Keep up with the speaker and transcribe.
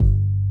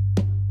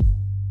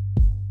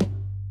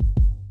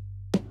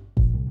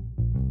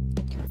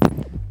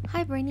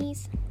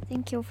Braineys.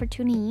 Thank you for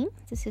tuning in.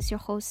 This is your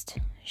host,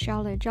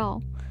 Charlotte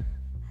Zhao.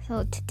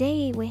 So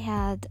today we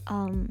had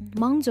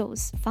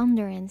Monzo's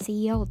founder and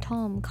CEO,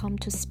 Tom, come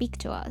to speak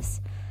to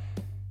us.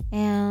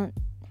 And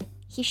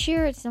he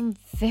shared some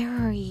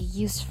very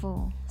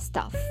useful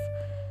stuff.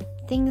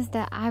 Things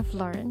that I've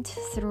learned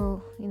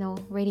through,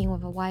 reading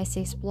of a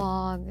Y6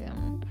 blog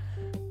and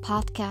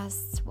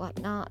podcasts,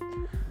 whatnot.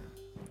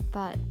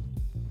 But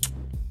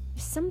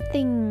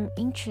something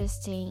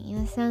interesting in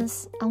a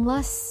sense,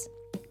 unless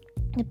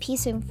the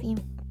piece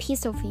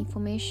of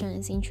information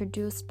is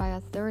introduced by a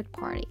third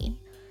party,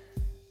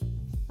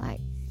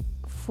 like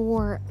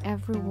for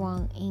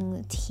everyone in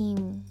the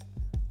team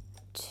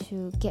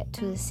to get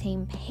to the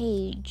same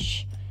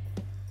page.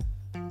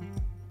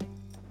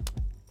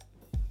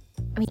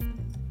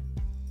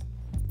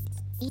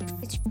 If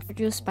it's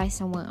introduced by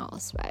someone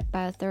else, right,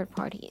 by a third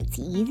party, it's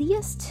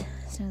easiest.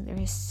 So there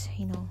is,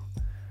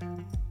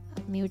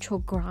 mutual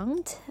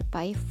ground.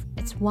 But if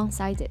it's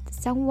one-sided,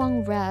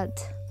 someone read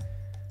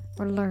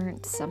or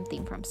learned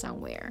something from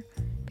somewhere,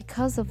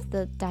 because of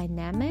the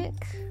dynamic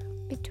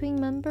between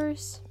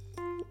members,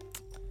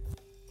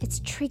 it's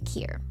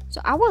trickier.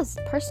 So I was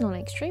personally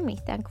extremely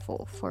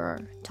thankful for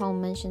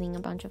Tom mentioning a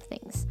bunch of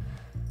things,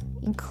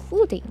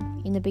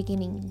 including in the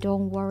beginning,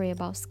 don't worry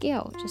about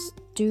scale,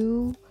 just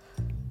do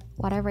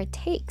whatever it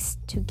takes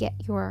to get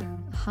your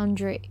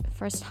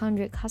first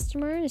 100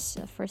 customers,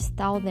 first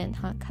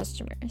 1,000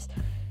 customers.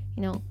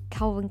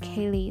 Calvin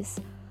Cayley's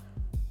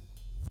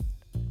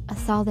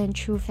 1,000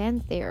 true fan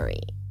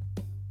theory.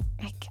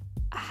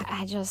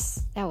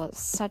 That was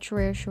such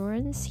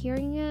reassurance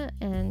hearing it,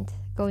 and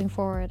going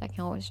forward I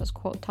can always just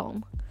quote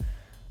Tom.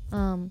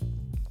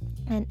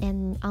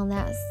 And on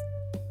that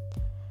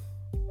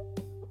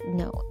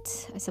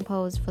note, I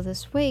suppose for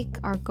this week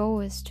our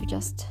goal is to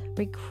just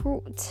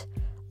recruit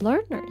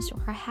learners who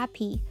are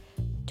happy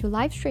to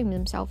live stream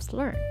themselves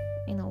learn.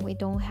 We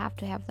don't have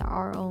to have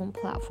our own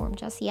platform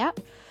just yet.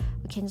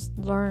 We can just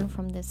learn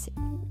from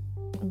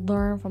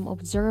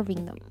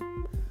observing them,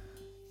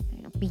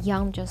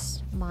 beyond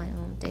just my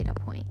own data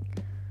point.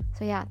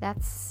 So yeah,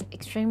 that's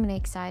extremely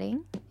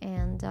exciting.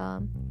 And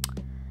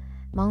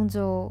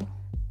Monzo,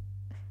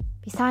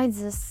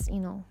 besides this,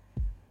 kind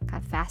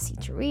of fast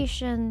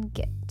iteration,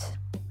 get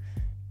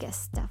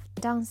stuff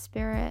done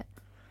spirit,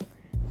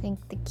 I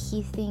think the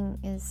key thing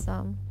is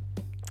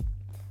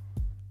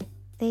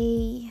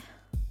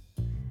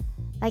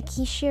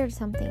he shared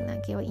something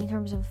in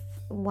terms of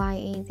why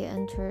they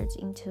entered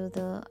into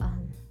the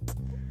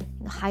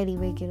highly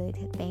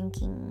regulated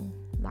banking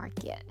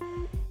market.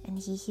 And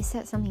he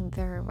said something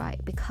very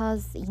right,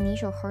 because the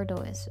initial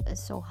hurdle is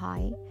so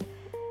high.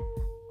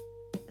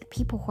 The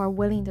people who are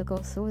willing to go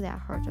through that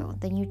hurdle,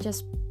 then you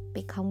just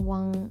become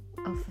one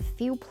of a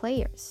few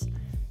players.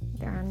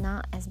 There are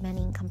not as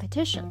many in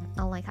competition,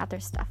 unlike other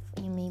stuff.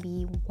 You may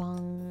be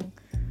one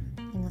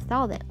in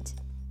 1,000.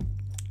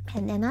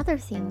 And another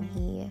thing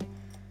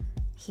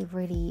he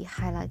really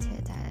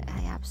highlighted that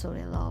I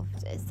absolutely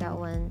loved is that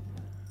when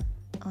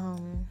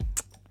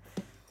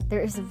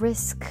there is a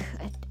risk,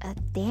 a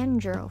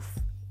danger of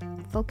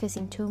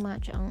focusing too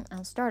much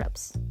on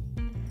startups.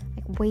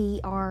 Like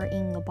we are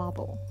in a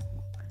bubble,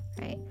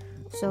 right?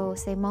 So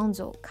say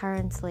Monzo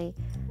currently,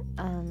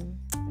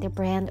 their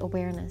brand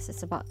awareness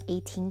is about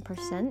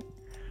 18%.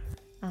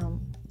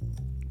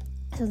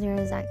 So there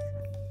is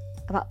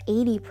about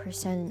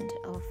 80%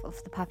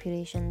 of the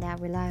population that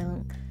rely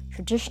on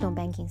traditional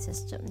banking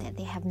system that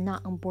they have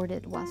not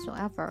onboarded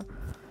whatsoever.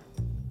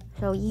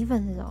 So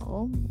even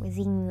though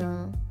within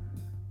the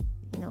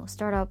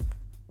startup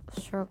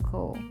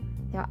circle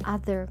there are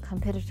other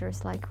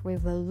competitors like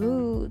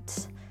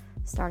Revolut,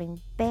 Starting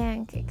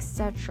Bank,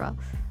 etc.,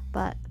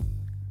 but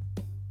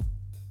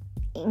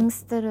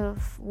instead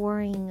of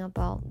worrying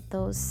about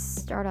those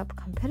startup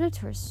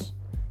competitors,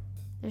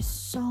 there's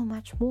so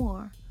much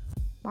more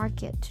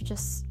market to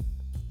just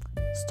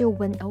still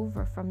win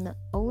over from the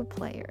old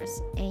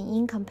players. And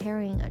in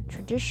comparing a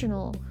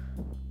traditional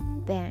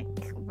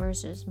bank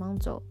versus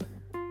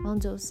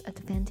Monzo's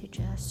advantage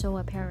is so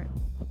apparent.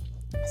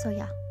 So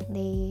yeah,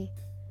 they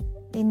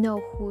know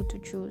who to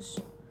choose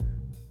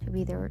to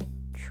be their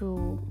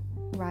true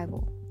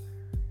rival.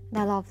 And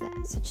I love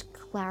that, such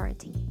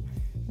clarity.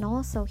 And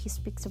also he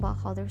speaks about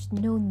how there's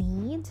no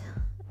need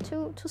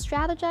to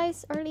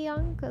strategize early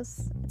on,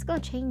 because it's going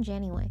to change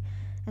anyway.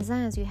 As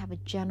long as you have a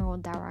general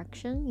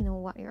direction,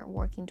 what you're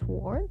working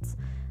towards,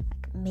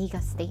 like make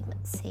a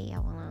statement, say I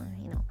want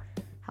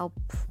to, help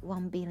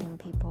 1 billion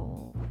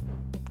people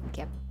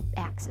get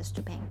access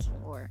to banking,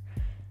 or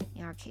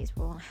in our case,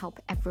 we want to help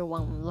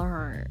everyone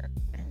learn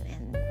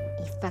and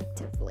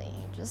effectively.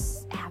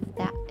 Just have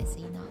that is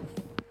enough.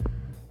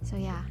 So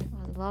yeah,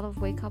 a lot of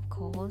wake-up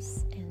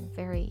calls, and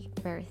very,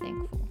 very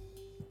thankful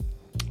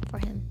for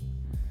him.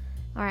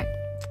 Alright,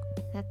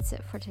 that's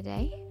it for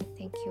today.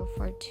 Thank you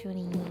for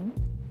tuning in.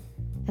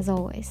 As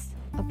always,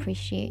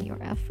 appreciate your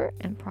effort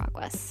and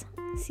progress.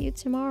 See you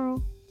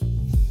tomorrow.